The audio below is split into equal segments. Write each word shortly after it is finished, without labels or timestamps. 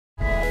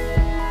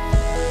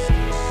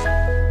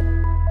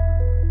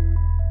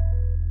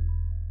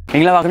မ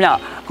င်္ဂလာပါခင်ဗျ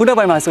ခုနောက်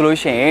ပိုင်းမှာဆိုလို့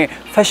ရှိရင်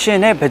fashion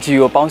နဲ့ budgie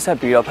ကိုပေါင်းဆက်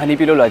ပြီးတော့ဖန်တီး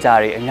ပြလို့လာကြရ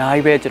တယ်အများ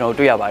ကြီးပဲကျွန်တော်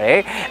တွေ့ရပါတယ်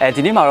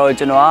ဒီနေ့မှာတော့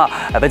ကျွန်တော်က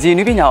budgie န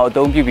ည်းပညာကိုအ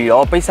သုံးပြုပြီး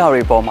တော့ပိတ်စ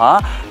တွေပေါ်မှာ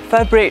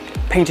fabric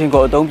painting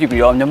ကိုအသုံးပြု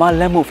ပြီးတော့မြန်မာ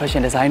လက်မှု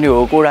fashion design တွေ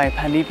ကိုကိုယ်တိုင်ဖ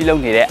န်တီးပြလု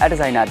ပ်နေတဲ့ art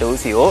designer တို့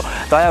စီကို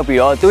တွားရောက်ပြီး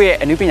တော့သူ့ရဲ့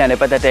အနည်းပညာနဲ့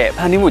ပတ်သက်တဲ့ဖ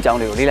န်တီးမှုအကြောင်း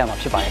တွေကိုလေ့လာမှာ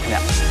ဖြစ်ပါတယ်ခင်ဗျ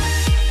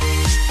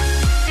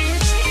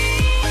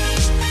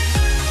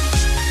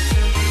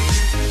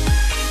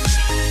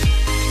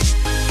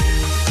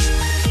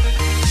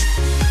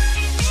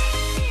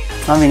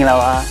မင်္ဂလာ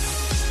ပါ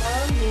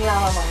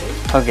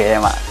ဟုတ်ကဲ့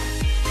ပါ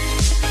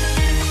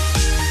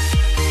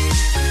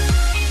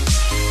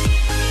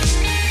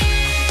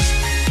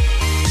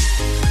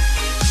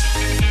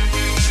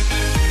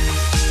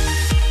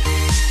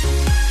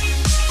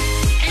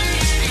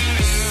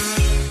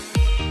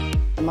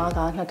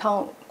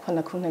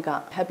2009ခုနှစ်က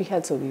Happy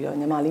Hat ဆိုပြီးတော့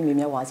ညီမလေးမြေ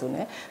မြတ်ဝါဆို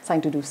နဲ့စို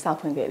င်းတူတူစ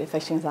ဖွင့်ခဲ့တယ်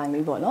fashion ဆိုင်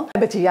လေးပေါ့နော်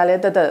ပကြီးကလ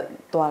ည်းတက်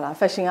သွားတာ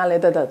fashion ကလ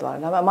ည်းတက်သွားတာ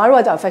ဒါပေမဲ့အမ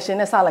တို့ကကြာ fashion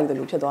နဲ့စလိုက်တယ်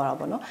လို့ဖြစ်သွားတာ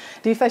ပေါ့နော်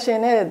ဒီ fashion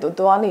နဲ့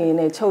သွားနေရင်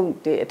လည်းချုပ်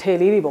အထည်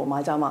လေးတွေပေါ်မှာ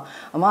ကြာမှ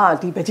အမက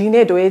ဒီပကြီး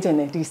နဲ့တွဲခြင်း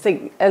နဲ့ဒီစိတ်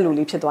အဲ့လို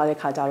လေးဖြစ်သွားတဲ့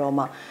ခါကြတော့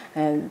မှ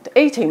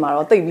အဲ့အချိန်မှာ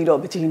တော့တိတ်ပြီးတော့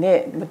ပကြီးနဲ့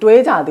မတွဲ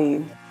ကြသေး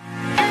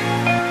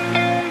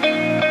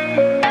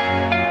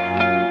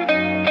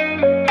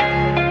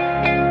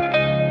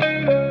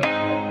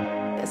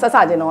ဆက်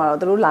စားခြင်းတော့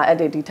သူတို့လာအပ်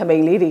တဲ့ဒီထမိ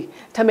န်လေး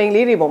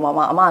တွေပေါ်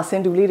မှာအမစ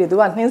င်တူလေးတွေသူ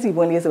ကနှင်းစီ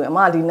ပွင့်လေးဆိုရင်အမ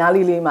ဒီနား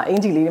လေးမှာအင်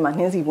ဂျီလေးတွေမှာ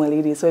နှင်းစီပွင့်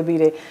လေးတွေဆွဲပေး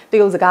တယ်တ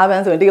ရုတ်စကားပ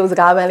န်းဆိုရင်တရုတ်စ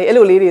ကားပန်းလေးအဲ့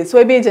လိုလေးတွေ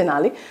ဆွဲပေးခြင်းတာ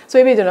လေဆွဲ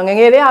ပေးခြင်းတော့င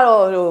ငယ်တည်းက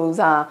တော့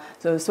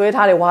ဟိုဆွဲ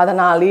ထားတဲ့ဝါသ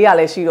နာလေးရ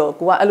လည်းရှိတော့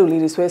ကိုကအဲ့လို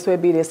လေးတွေဆွဲ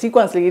ပေးတယ်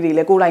sequence လေးတွေလ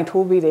ည်းကိုယ်တိုင်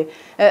ထိုးပေးတယ်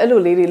အဲ့လို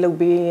လေးတွေလုပ်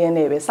ပေးရင်း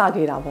နဲ့ပဲစ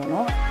ခဲ့တာပေါ့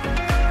နော်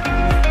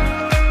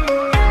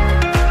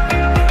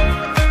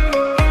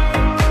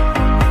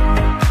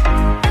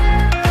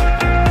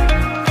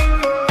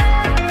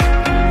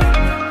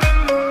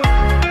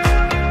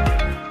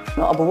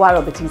အဘိုးက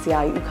တော့ပကြီးဆရာ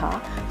ကြီးဥခါ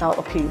နောက်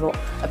အဖေပေါ့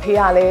အဖေ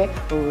ကလည်း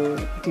ဟို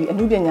ဒီအ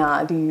မှုပညာ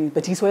ဒီပ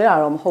ကြီးဆွဲတာ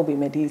တော့မဟုတ်ပေ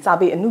မဲ့ဒီစာ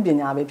ပေအမှုပ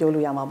ညာပဲပြော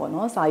လို့ရမှာပေါ့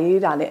နော်စာ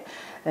ရေးတာနဲ့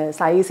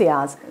စာရေးဆရာ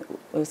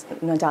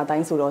နွန်ကြတို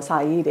င်းဆိုတော့စာ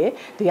ရေးတယ်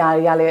ဒီဟာ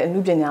တွေကလည်းအမှု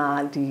ပညာ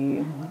ဒီ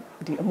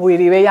အမွေ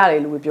တွေပဲရတ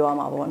ယ်လို့ပြောရ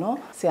မှာပေါ့နော်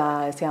ဆ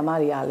ရာမ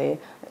တွေကလည်း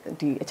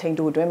ဒီအချိန်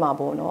တိုအတွင်းမှာ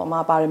ပေါ့နော်အမ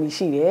ပါရမီ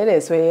ရှိတယ်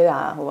တဲ့ဆွဲတာ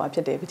ဟိုဟာဖြ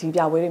စ်တယ်ပကြီးပြ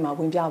ပွဲတွေမှာဝ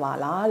င်ပြပါ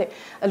လားတဲ့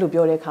အဲ့လို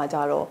ပြောတဲ့ခါကျ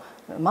တော့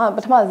အမပ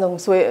ထမဆုံး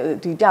ဆွဲ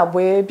ဒီပြ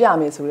ပွဲပြ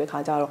မယ်ဆိုတဲ့ခါ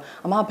ကျတော့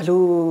အမဘ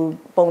လို့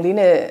ပုံလေး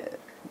နဲ့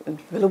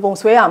ဘယ်လိုပုံ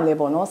ဆွဲရမလဲ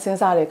ပေါ့နော်စဉ်း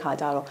စားတဲ့ခါ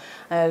ကျတော့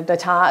တ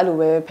ခြားအဲ့လို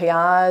ပဲဖះ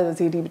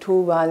စီဒီပ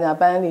ထိုးပါညာ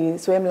ပန်းလေး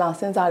ဆွဲမလား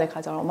စဉ်းစားတဲ့ခါ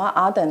ကျတော့အမ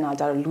အာတန်တာ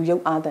ကျတော့လူရု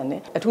ပ်အာတန်တ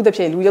ယ်အထူးသဖြ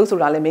င့်လူရုပ်ဆို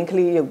တာလည်း main က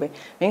လေးရုပ်ပဲ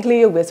main ကလေး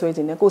ရုပ်ပဲဆွဲခြ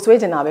င်းတယ်ကိုဆွဲ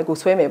ခြင်းတာပဲကို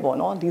ဆွဲမယ်ပေါ့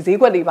နော်ဒီဈေး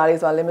ကွက်တွေပါလေ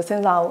ဆိုတာလည်းမစ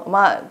ဉ်းစားဘူးအမ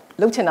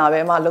လှုပ်ချင်တာပဲ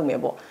အမလှုပ်မယ်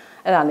ပေါ့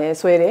အဲ့ဒါနဲ့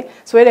ဆွဲ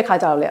တဲ့ခါ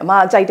ကျတော့လေအမ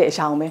ကြိုက်တဲ့အ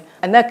ရောင်ပဲ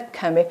အနက်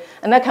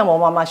ခံပေါ်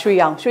မှာရွှေ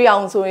ရောင်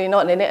ဆိုရင်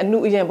တော့နည်းနည်းအနု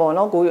အရင်ပေါ့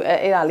နော်ကို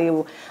အဲ့ဒါလေး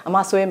ကိုအမ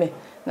ဆွဲမယ်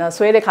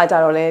ဆွဲတဲ့ခါကျ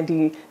တော့လေဒီ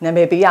နာမ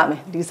ည်ပေးရမ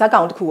ယ်ဒီဇက်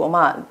ကောင်တစ်ခုအမ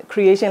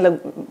creation လုပ်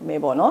မ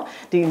ယ်ပေါ့နော်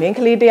ဒီ main က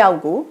လေးတစ်ယောက်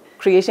ကို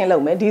creation လု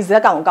ပ်မယ်ဒီဇ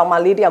က်ကောင်မ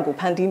လေးတစ်ယောက်ကို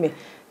ဖန်တီးမယ်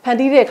ဖန်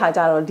တီးတဲ့ခါကျ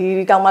တော့ဒီ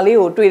ကောင်မလေး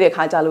ကိုတွေ့တဲ့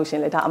ခါကျလို့ရှ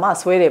င်လေဒါအမ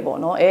ဆွဲတယ်ပေါ့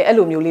နော်အဲ့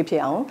လိုမျိုးလေးဖြ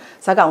စ်အောင်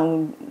ဇက်ကောင်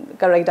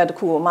character တစ်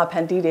ခုကိုအမဖ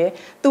န်တီးတယ်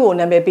သူ့ကို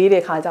နာမည်ပေး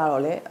တဲ့ခါကျ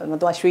တော့လေသူ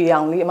ကရွှေရော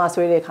င်လေးအမ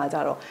ဆွဲတဲ့ခါကျ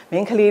တော့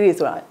main ကလေးတွေ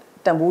ဆိုတာ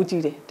တန်ဖိုး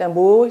ကြီးတယ်တန်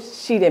ဖိုး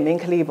ရှိတဲ့ main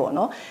ကလေးပေါ့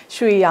နော်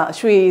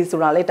ရွှေဆို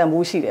တာလည်းတန်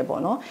ဖိုးရှိတယ်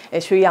ပေါ့နော်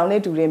ရွှေရောင်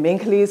နဲ့တူတဲ့ main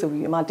ကလေးဆို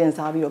ပြီးအမတင်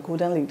စားပြီးတော့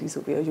golden lady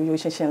ဆိုပြီးတော့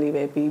ရိုးရှင်းလေး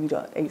ပဲပြီးပြီး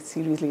တော့အဲ့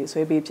series လေး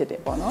ဆွဲပေးဖြစ်တ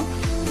ယ်ပေါ့နော်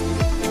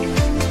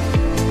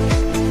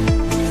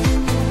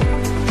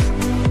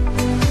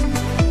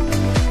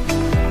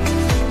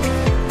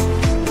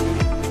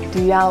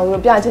ဒီဟာကို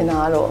ပြချင်တာ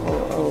ကတော့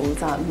ဟို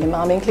မြန်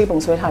မာ main ကလေးပုံ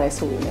ဆွဲထားတယ်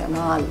ဆိုရင်အမ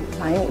က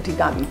line ကိုအဓိ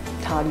ကပြီး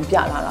ထားပြီးပြ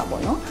လာတာ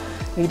ပေါ့နော်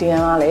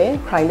medium ကလည်း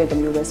acrylic တစ်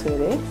မျိုးပဲဆွဲ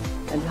တယ်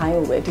line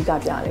ကိုပဲအဓိက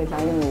ပြတယ်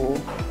line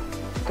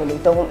ကိုဒီလို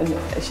တုံး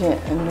အရှင်း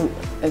အနု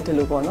ဒီ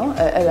လိုပေါ့နော်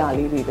အဲ့ဒါ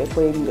လေးတွေပဲ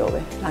ခွဲပြီးတော့ပဲ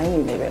line နေ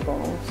နေပဲအ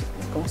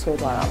ကုန်ဆွဲ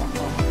သွားတာပါ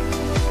ဟုတ်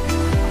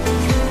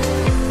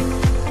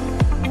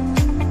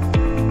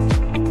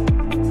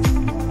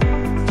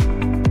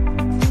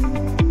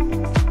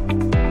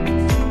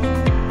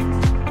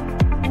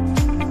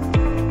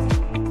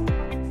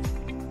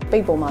ပိ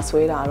တ်ပေါ်မှာ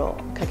ဆွဲတာတော့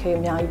ခက်ခဲ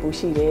အများကြီးပူ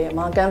ရှိတယ်အမ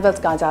canvas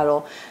ကကြ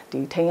တော့ဒီ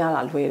ထိန်းရ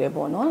တာလွယ်တယ်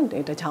ပေါ့နော်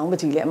တချောင်းပ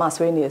ကြီးလည်းအမ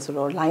ဆွဲနေရဆို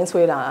တော့ line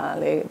ဆွဲတာ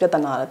လည်းပြဿ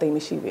နာတိတ်မ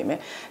ရှိပေမဲ့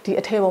ဒီ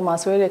အထည်ပေါ်မှာ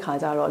ဆွဲတဲ့ခါ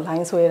ကျတော့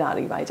line ဆွဲတာ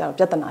တွေပါကြတော့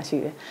ပြဿနာရှိ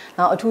တယ်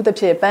နောက်အထူးသ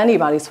ဖြင့်ပန်းတွေ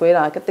ပါတွေဆွဲ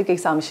တာတိတ်ကိ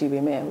စ္စမရှိပေ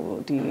မဲ့ဟို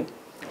ဒီ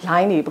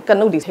line တွေက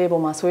နုတ်တွေထဲ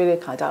ပေါ်မှာဆွဲတဲ့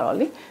ခါကျတော့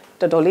လေ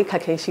တော်တော်လေးခ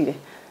က်ခဲရှိတယ်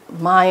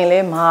မာရင်လ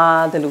ည်းမာ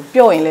တယ်လို့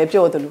ပြော့ရင်လည်း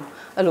ပြော့တယ်လို့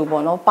အဲ့လို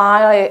ပေါ့နော်ပါ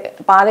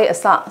တဲ့အ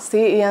စ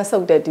ဆေးအရန်ဆု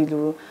ပ်တဲ့ဒီ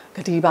လိုဂ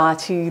ဒီပါ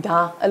ချီ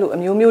သားအဲ့လိုအ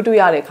မျိုးမျိုးတွေ့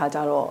ရတဲ့ခါကျ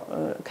တော့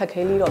ခက်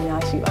ခဲလေးတော့အ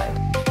များကြီးရှိပါတ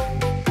ယ်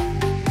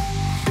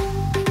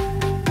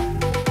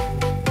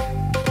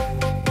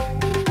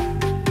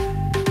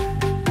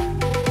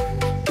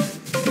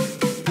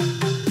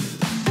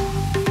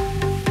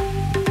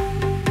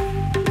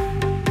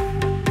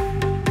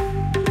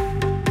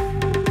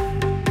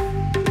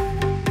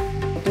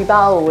ပ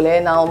သားကိုလ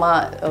ည်းနောက်မှ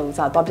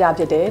သွားပြ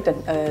ဖြစ်တယ်တ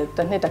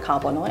စ်နှစ်တစ်ခါ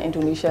ပေါ့နော်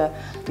Indonesia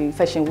ဒီ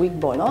Fashion Week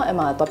ပေါ့နော်အဲ့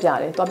မှာသွားပြ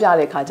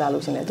တဲ့ခါကြ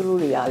လို့ရှင်လေသူတို့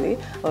တွေကလေ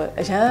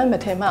အရန်မ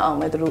ထင်မှတ်အောင်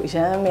ပဲသူတို့အရ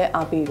န်ပဲ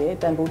အားပေးတယ်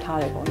တန်ဖိုးထား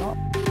တယ်ပေါ့နော်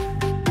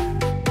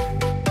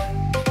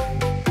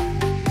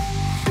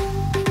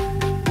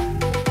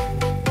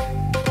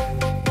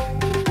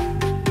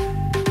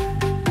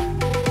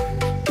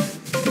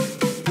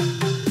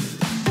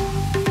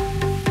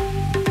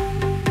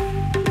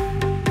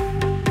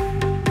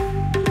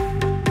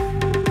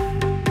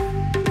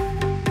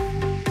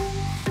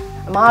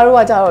အမားတို့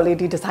ကကြတော့လေ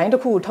ဒီဒီဇိုင်းတ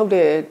စ်ခုကိုထုတ်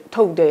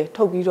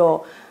ပြီးတော့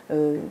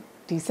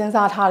ဒီစဉ်း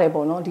စားထားတယ်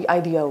ပေါ့နော်ဒီ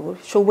idea ကို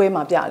show ပွဲ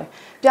မှာပြ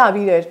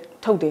ပြီးတယ်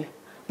ထုတ်တယ်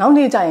နောက်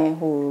နေ့ကျရင်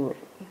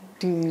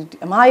ဒီ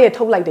အမားရဲ့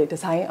ထုတ်လိုက်တဲ့ဒီ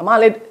ဇိုင်းအမား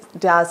လည်း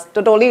ဒါ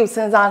တော်တော်လေးကိုစ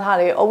ဉ်းစားထား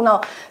တယ်အုံနော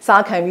က်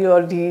စားခံပြီး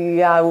တော့ဒီ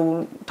ဟာဟို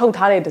ထုတ်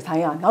ထားတဲ့ဒီဇို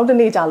င်းကနောက်တစ်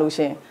နေ့ကြာလို့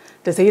ရှင်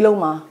တစ်စေးလုံး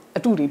မှာ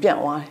အတုတွေပြန့်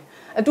သွားတယ်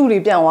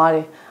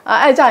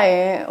အဲ့ကြရ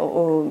င်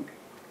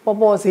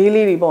ပေါ်ဈေး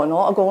လေးတွေပေါ့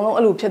နော်အကုန်လုံး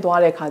အဲ့လိုဖြစ်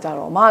သွားတဲ့ခါကျ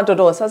တော့အမတော်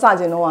တော်ဆက်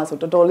ချင်းတော့ဆို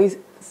တော်တော်လေး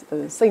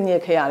စိတ်ည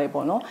စ်ခဲ့ရတယ်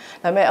ပေါ့နော်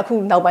ဒါပေမဲ့အခု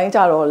နောက်ပိုင်းကျ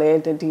တော့လေ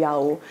ဒီဟာ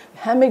ကို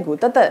handmade ကို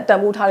တက်တန်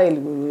ဖိုးထားတဲ့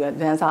လူတွေ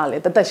လမ်းစားကလ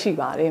ည်းတက်ရှိ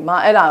ပါတယ်အမ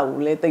အဲ့ဒါကို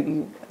လည်းတိတ်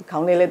ပြီးခေါ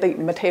င်းလေးလည်းတိတ်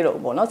မထဲတော့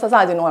ဘူးပေါ့နော်ဆက်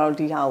ချင်းတော့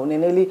ဒီဟာကိုန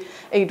ည်းနည်းလေး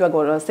အဲ့အတွက်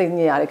ကိုတော့စိတ်ည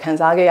စ်ရတယ်ခံ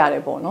စားခဲ့ရတ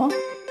ယ်ပေါ့နော်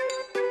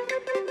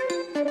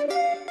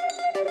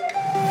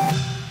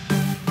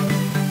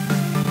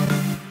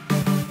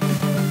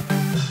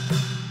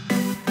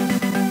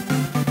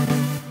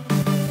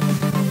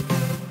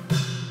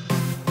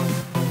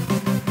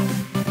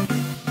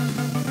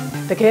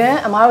တကယ်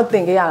အမားတို့သ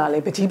င်ခဲ့ရတာလေ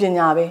ပကြီးပ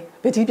ညာ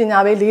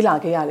ပဲလေးလာ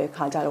ခဲ့ရတဲ့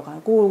ခါကြတော့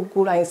ကို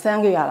ယ်တိုင်စ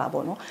မ်းခဲ့ရတာ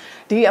ပေါ့နော်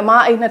ဒီအ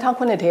မားအဲ့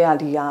2009ထဲက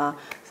ဒီဟာ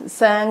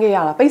စမ်းခဲ့ရ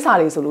တာပိတ်စာ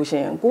တွေဆိုလို့ရှိ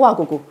ရင်ကို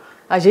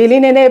ရေ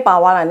လေးနဲ့ပါ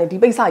သွားတာနဲ့ဒီ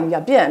ပိတ်စာကြီးက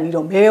ပြန့်ပြီး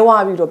တော့မဲဝါ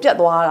ပြီးတော့ပြတ်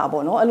သွားတာ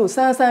ပေါ့နော်အဲ့လိုစ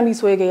မ်းပြီး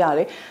ဆွဲခဲ့ရတ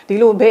ယ်ဒီ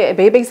လို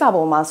ဘေးပိတ်စာ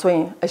ပေါ်မှာဆွဲရ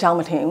င်အယောင်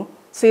မထင်ဘူး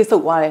ဆေးဆု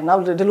ပ်သွားတယ်နော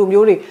က်ဒီလို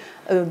မျိုးတွေ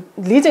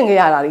လေ့ကျင့်ခဲ့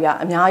ရတာတွေက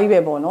အများကြီးပဲ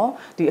ပေါ့နော်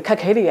ဒီအခက်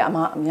ခဲတွေကအ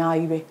များ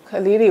ကြီးပဲခ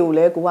လေးတွေကိုလ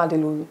ည်းကိုကဒီ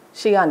လို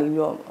ရှေ့ကနေပြီး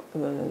တော့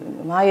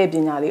အမရဲ့ပ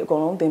ညာလေးအကု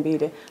န်လုံးသင်ပေး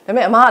တယ်ဒါပေ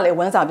မဲ့အမကလည်း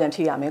ဝမ်းစာပြန်ဖြ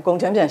ည့်ရမယ်ကုန်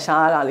ချမ်းပြန်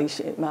ရှားရတာလေး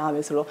ရှိမှာ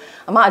ပဲဆိုတော့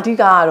အမအဓိက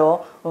ကတော့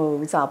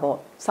စာ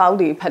အုပ်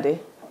တွေဖတ်တယ်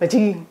ပ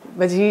ကြီး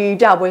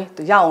ပြပွဲ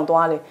ရအောင်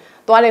သွား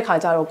တဲ့ခါ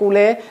ကျတော့ကိုလ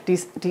ည်း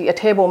ဒီအ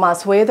ထဲပေါ်မှာ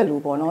ဆွဲတယ်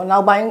လို့ပေါ့နော်နော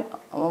က်ပိုင်း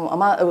အ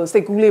မစိ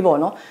တ်ကူးလေးပေါ့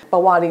နော်ပ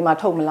ဝါတွေမှာ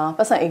ထုတ်မလားပ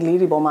တ်စံအိတ်လေး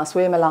တွေပေါ်မှာ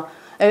ဆွဲမလား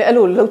အဲ့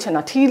လိုလှုပ်ချင်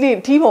တာ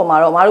ထီးပေါ်မှာ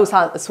တော့အမတို့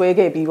ဆွဲ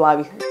ခဲ့ပြီးသွား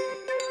ပြီ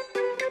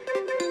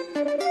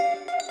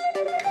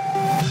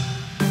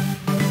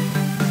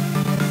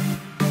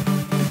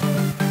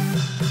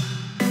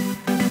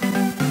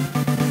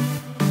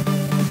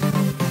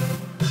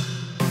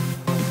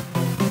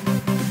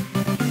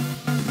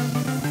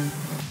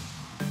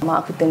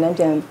အခုတင်တန်း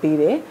ပြန်ပြီး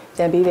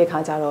တဲ့ခါ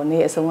ကျတော့နေ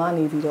အစုံက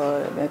နေပြီးတော့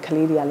က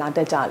လေးတွေကလာတ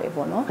က်ကြတယ်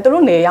ပေါ့နော်သူ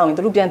တို့နေရောက်ရင်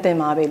သူတို့ပြန်တင်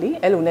ပါပဲလေ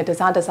အဲ့လိုနဲ့တ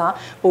စား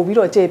ပို့ပြီး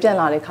တော့ကျေပြန့်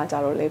လာတဲ့ခါကျ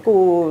တော့လေကို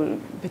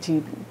ပ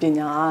ကြီးပ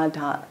ညာ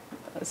ဒါ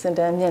စင်တ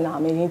န်းမြင့်လာ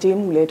မယ်ရင်ကျေး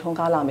မှုလည်းထွန်း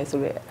ကားလာမယ်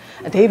ဆိုတဲ့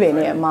အသေးပဲ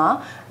နဲ့အမ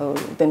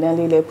တင်တန်း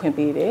လေးလည်းဖွင့်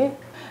ပေးတယ်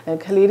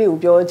ကလေးတွေကို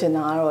ပြောချင်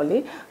တာကတော့လေ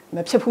မ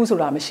ဖြစ်ဘူးဆို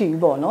တာမရှိ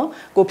ဘူးပေါ့နော်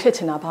ကိုဖြစ်ချ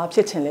င်တာဘာဖြ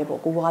စ်ချင်လဲပေါ့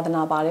ကိုဝါသ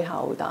နာပါတဲ့ဟာ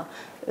ကိုဒါ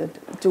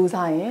စူးစ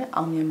မ်းရင်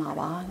အောင်မြင်မှာ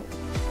ပါ